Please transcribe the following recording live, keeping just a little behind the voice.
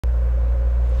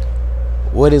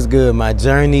What is good, my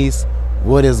journeys?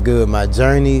 What is good, my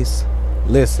journeys?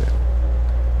 Listen,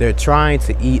 they're trying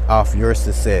to eat off your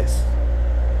success.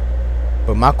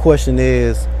 But my question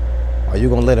is, are you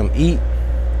gonna let them eat,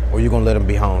 or are you gonna let them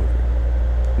be hungry?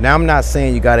 Now, I'm not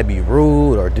saying you gotta be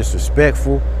rude or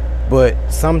disrespectful, but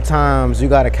sometimes you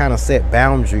gotta kind of set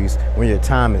boundaries when your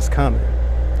time is coming.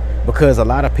 Because a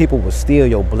lot of people will steal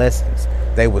your blessings.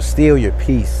 They will steal your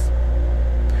peace.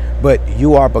 But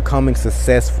you are becoming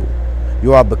successful.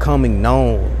 You are becoming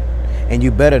known. And you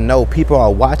better know people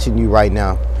are watching you right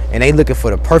now, and they looking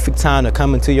for the perfect time to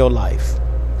come into your life.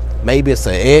 Maybe it's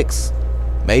an ex,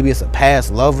 maybe it's a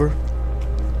past lover,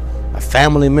 a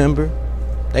family member.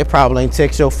 They probably ain't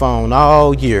text your phone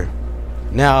all year.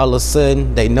 Now all of a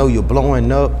sudden they know you're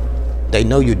blowing up. They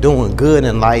know you're doing good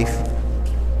in life.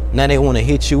 Now they want to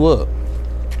hit you up.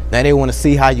 Now they want to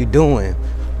see how you doing.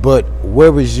 But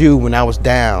where was you when I was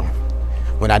down?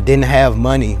 When I didn't have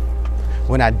money?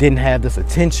 When I didn't have this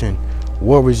attention?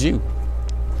 Where was you?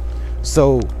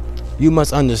 So you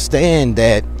must understand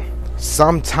that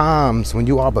sometimes when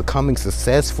you are becoming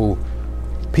successful,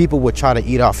 people will try to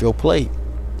eat off your plate.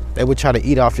 They would try to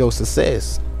eat off your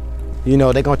success. You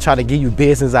know, they're gonna try to give you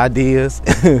business ideas.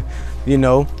 You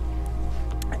know,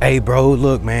 hey bro,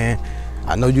 look man,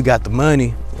 I know you got the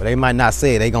money. But they might not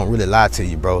say it. They gonna really lie to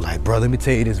you, bro. Like, bro, let me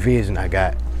tell you this vision I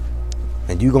got.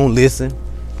 And you gonna listen,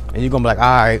 and you gonna be like,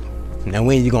 all right, now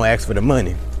when you gonna ask for the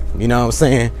money? You know what I'm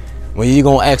saying? When you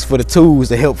gonna ask for the tools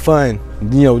to help fund,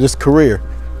 you know, this career?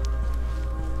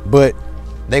 But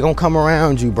they gonna come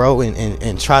around you, bro,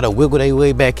 and try to wiggle their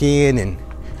way back in and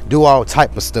do all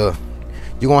type of stuff.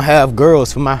 You're gonna have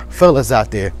girls, for my fellas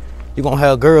out there, you're gonna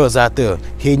have girls out there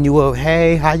hitting you up,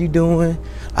 hey, how you doing?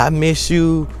 I miss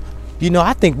you. You know,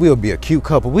 I think we'll be a cute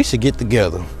couple. We should get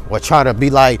together. Or try to be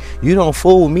like, you don't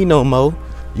fool with me no more.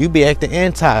 You be acting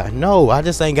anti. No, I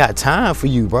just ain't got time for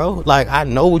you, bro. Like, I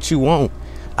know what you want.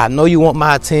 I know you want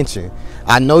my attention.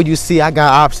 I know you see I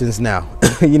got options now.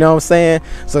 You know what I'm saying?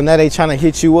 So now they trying to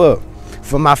hit you up.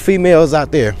 For my females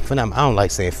out there, I don't like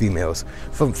saying females.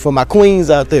 For my queens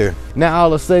out there, now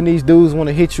all of a sudden these dudes want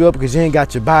to hit you up because you ain't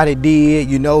got your body did.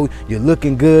 You know, you're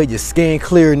looking good. Your skin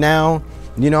clear now.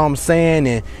 You know what I'm saying?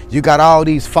 And you got all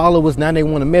these followers. Now they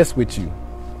want to mess with you.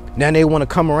 Now they want to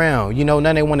come around. You know,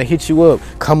 now they want to hit you up.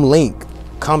 Come link.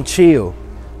 Come chill.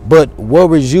 But where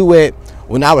was you at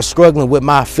when I was struggling with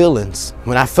my feelings?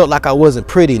 When I felt like I wasn't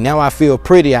pretty. Now I feel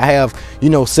pretty. I have, you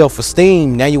know,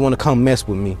 self-esteem. Now you want to come mess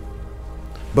with me.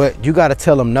 But you got to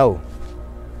tell them no.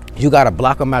 You got to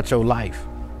block them out your life.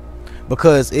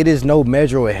 Because it is no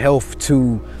measure of health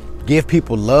to give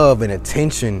people love and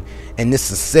attention and this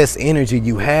success energy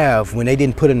you have when they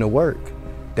didn't put in the work.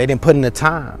 They didn't put in the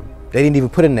time. They didn't even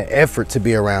put in the effort to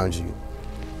be around you.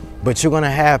 But you're gonna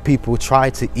have people try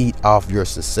to eat off your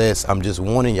success. I'm just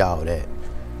warning y'all that.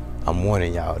 I'm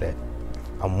warning y'all that.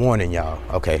 I'm warning y'all.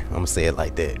 Okay, I'm gonna say it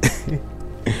like that.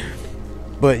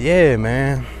 But yeah,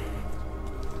 man,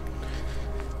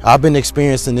 I've been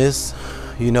experiencing this.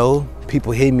 You know,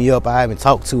 people hit me up I haven't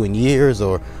talked to in years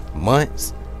or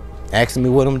months, asking me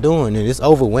what I'm doing, and it's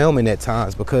overwhelming at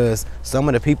times because some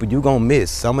of the people you gonna miss,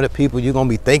 some of the people you gonna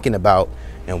be thinking about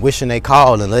and wishing they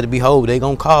call, and let it be whole, they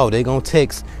gonna call, they gonna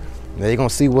text, and they gonna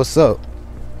see what's up,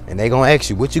 and they gonna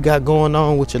ask you what you got going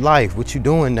on with your life, what you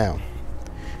doing now,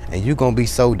 and you gonna be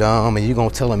so dumb, and you gonna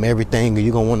tell them everything, and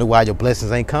you gonna wonder why your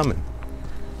blessings ain't coming.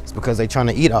 It's because they trying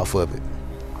to eat off of it.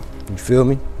 You feel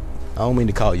me? I don't mean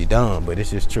to call you dumb, but it's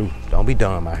just true. Don't be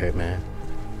dumb out here, man.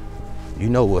 You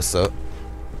know what's up.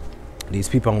 These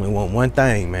people only want one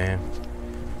thing, man.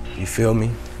 You feel me?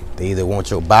 They either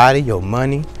want your body, your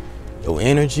money, your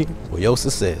energy, or your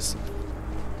success.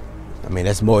 I mean,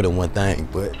 that's more than one thing,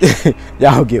 but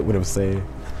y'all get what I'm saying.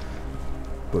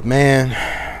 But man,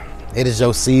 it is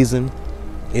your season.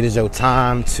 It is your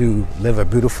time to live a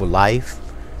beautiful life.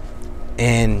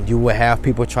 And you will have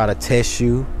people try to test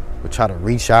you, or try to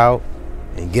reach out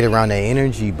and get around their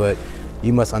energy, but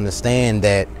you must understand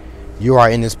that you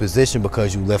are in this position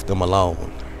because you left them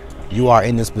alone. You are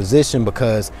in this position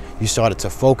because you started to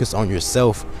focus on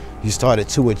yourself. You started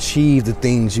to achieve the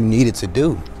things you needed to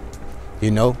do,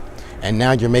 you know? And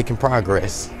now you're making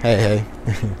progress. Hey.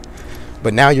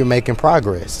 But now you're making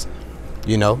progress,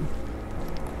 you know?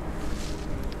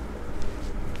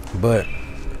 But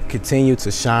continue to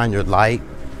shine your light.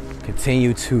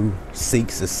 Continue to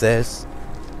seek success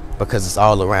because it's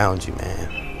all around you,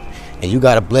 man. And you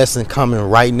got a blessing coming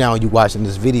right now. You watching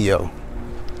this video.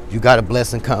 You got a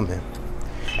blessing coming.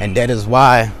 And that is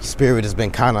why Spirit has been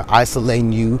kind of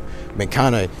isolating you, been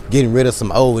kind of getting rid of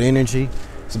some old energy.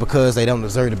 It's because they don't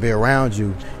deserve to be around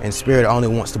you. And Spirit only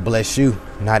wants to bless you,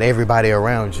 not everybody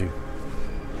around you.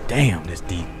 Damn, that's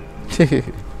deep.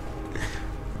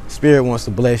 Spirit wants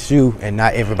to bless you and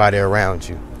not everybody around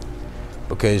you,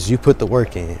 because you put the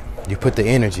work in, you put the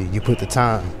energy, you put the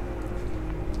time,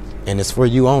 and it's for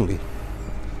you only.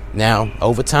 Now,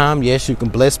 over time, yes, you can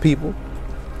bless people,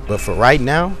 but for right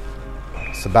now,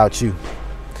 it's about you.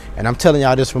 And I'm telling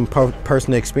y'all this from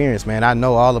personal experience, man. I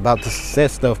know all about the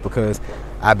success stuff because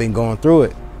I've been going through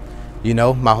it. You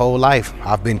know, my whole life,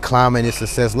 I've been climbing this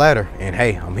success ladder, and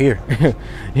hey, I'm here.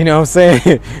 You know what I'm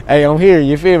saying? Hey, I'm here,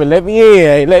 you feel me? Let me in,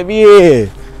 hey, let me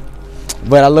in.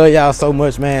 But I love y'all so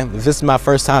much, man. If this is my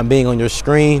first time being on your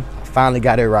screen, I finally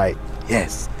got it right.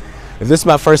 Yes. If this is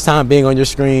my first time being on your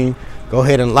screen, go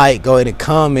ahead and like, go ahead and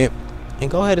comment, and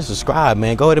go ahead and subscribe,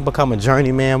 man. Go ahead and become a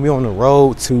journey, man. We're on the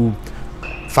road to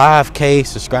 5K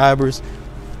subscribers.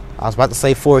 I was about to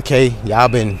say 4K. Y'all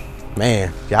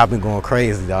been going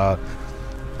crazy, dog.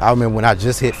 I remember when I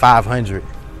just hit 500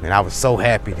 and I was so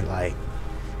happy, like,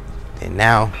 and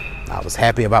now I was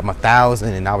happy about my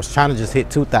 1,000, and I was trying to just hit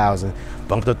 2,000,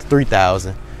 bumped up to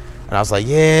 3,000, and I was like,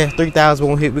 yeah, 3,000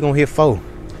 we're gonna hit 4.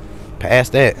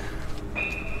 Past that,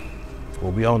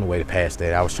 well, we on the way to past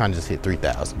that. I was trying to just hit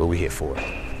 3,000, but we hit 4.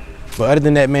 But other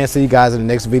than that, man, see you guys in the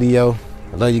next video.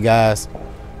 I love you guys.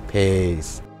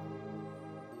 Peace.